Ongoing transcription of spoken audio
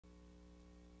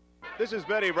This is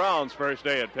Betty Brown's first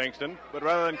day at Pinkston, but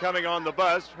rather than coming on the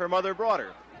bus, her mother brought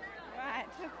her. Right.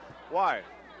 Why?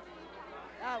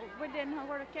 We didn't know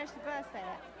where to catch the bus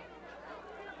at.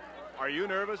 Are you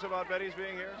nervous about Betty's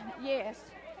being here? Yes.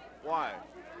 Why?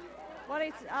 Well,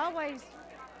 it's always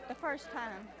the first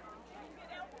time.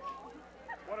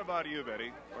 What about you,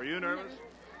 Betty? Are you nervous?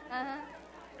 Uh-huh.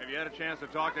 Have you had a chance to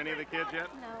talk to any of the kids yet?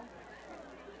 No.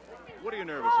 What are you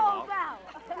nervous about? No,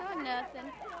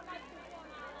 nothing.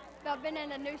 I've been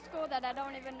in a new school that I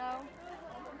don't even know.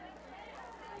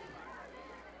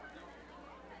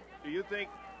 Do you think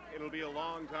it'll be a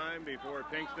long time before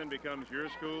Pinkston becomes your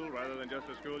school rather than just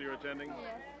a school you're attending?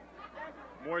 Yes.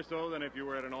 More so than if you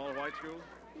were at an all-white school?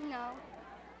 No.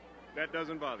 That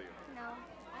doesn't bother you? No.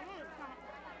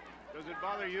 Does it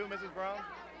bother you, Mrs. Brown?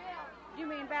 You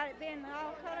mean about it being an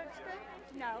all-colored school?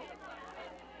 No.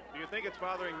 Do you think it's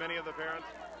bothering many of the parents?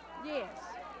 Yes,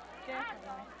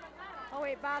 definitely. Oh,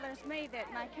 it bothers me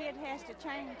that my kid has to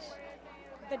change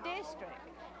the district,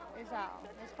 is all.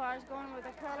 As far as going with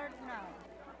a colored, no.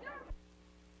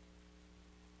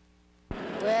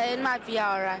 Well, it might be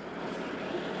all right.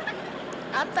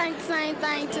 I think the same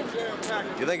thing, too.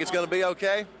 You think it's going to be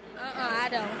okay? I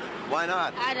don't. Why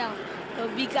not? I don't.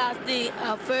 Because the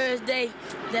first day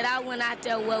that I went out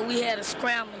there, well, we had a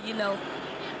scramble, you know.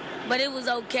 But it was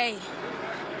okay.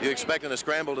 You expecting a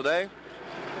scramble today?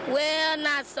 Well,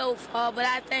 not so far, but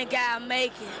I think I'll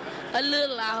make it. A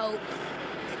little, I hope.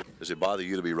 Does it bother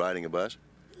you to be riding a bus?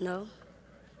 No.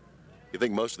 You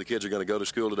think most of the kids are going to go to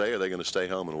school today, or are they going to stay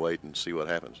home and wait and see what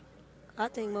happens? I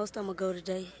think most of them will go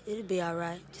today. It'll be all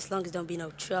right, just as long as don't be no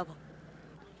trouble.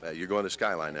 You're going to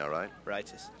Skyline now, right?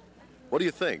 Righteous. What do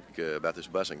you think about this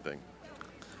busing thing?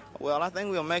 Well, I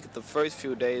think we'll make it the first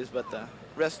few days, but the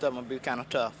rest of them will be kind of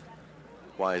tough.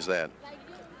 Why is that?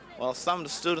 Well, some of the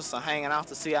students are hanging out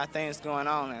to see how things going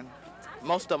on, and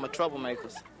most of them are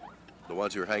troublemakers. The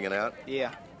ones who are hanging out?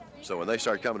 Yeah. So when they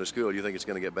start coming to school, you think it's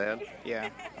going to get bad? Yeah,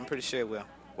 I'm pretty sure it will.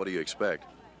 What do you expect?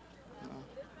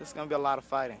 There's going to be a lot of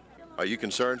fighting. Are you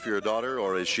concerned for your daughter,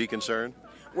 or is she concerned?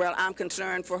 Well, I'm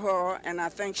concerned for her, and I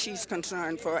think she's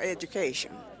concerned for her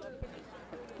education.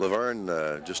 Laverne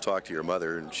just talked to your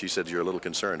mother, and she said you're a little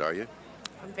concerned, are you?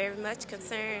 I'm very much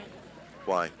concerned.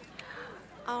 Why?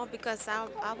 Oh, because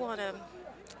I want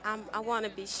to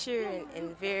be sure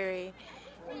and very,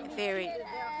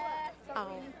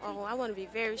 I want to be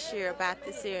very sure about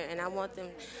this here, and I want them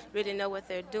to really know what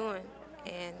they're doing.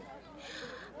 And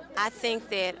I think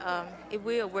that it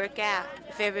will work out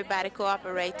if everybody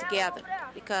cooperate together,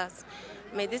 because,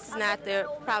 I mean, this is not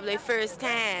probably first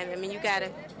time. I mean, you got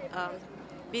to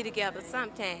be together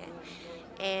sometime.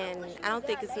 And I don't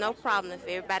think it's no problem if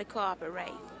everybody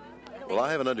cooperate. Well,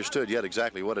 I haven't understood yet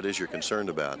exactly what it is you're concerned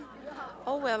about.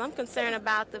 Oh, well, I'm concerned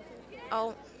about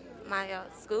my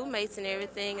schoolmates and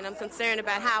everything, and I'm concerned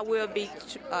about how we'll be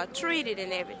treated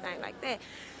and everything like that.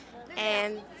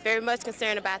 And very much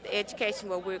concerned about the education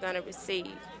what we're going to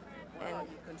receive. And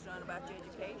Concerned about your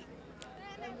education?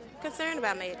 Concerned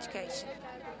about my education.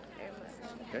 Very much.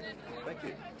 Okay, thank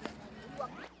you.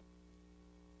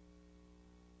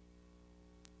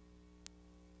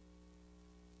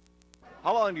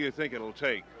 How long do you think it'll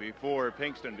take before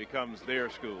Pinkston becomes their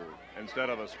school instead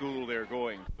of a school they're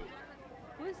going to?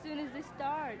 Well, as soon as they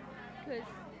start, because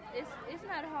it's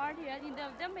not hard here. You know,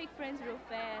 they'll make friends real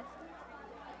fast.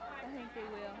 I think they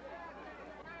will.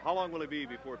 How long will it be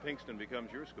before Pinkston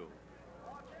becomes your school?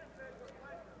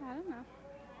 I don't know.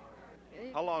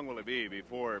 How long will it be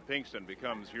before Pinkston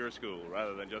becomes your school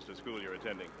rather than just a school you're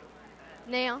attending?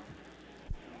 Now,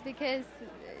 because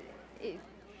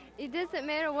it doesn't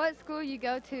matter what school you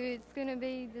go to, it's going to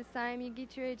be the same. You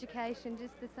get your education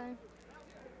just the same.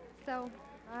 So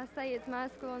I say it's my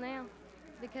school now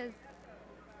because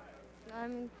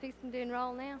I'm fixing to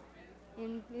enroll now,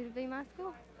 and it'll be my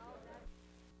school.